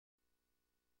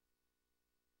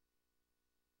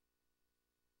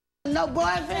no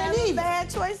boyfriend either. Bad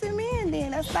choice in men,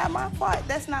 then. That's not my fault.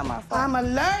 That's not my fault. I'm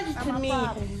allergic to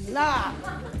men. Nah.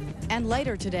 And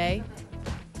later today,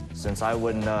 since I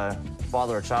wouldn't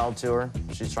father a child to her,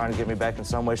 she's trying to get me back in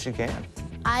some way she can.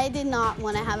 I did not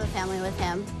want to have a family with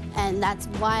him, and that's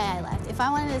why I left. If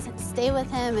I wanted to stay with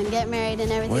him and get married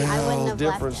and everything, I wouldn't have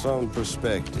left difference him. on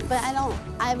perspective. But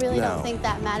I really don't think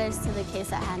that matters to the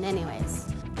case at hand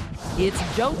anyways.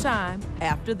 It's Joe time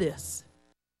after this.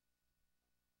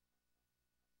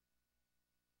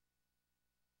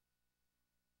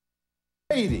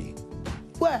 Katie,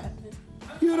 What?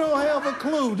 you don't have a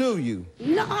clue, do you?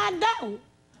 No, I don't.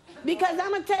 Because I'm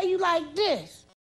going to tell you like this.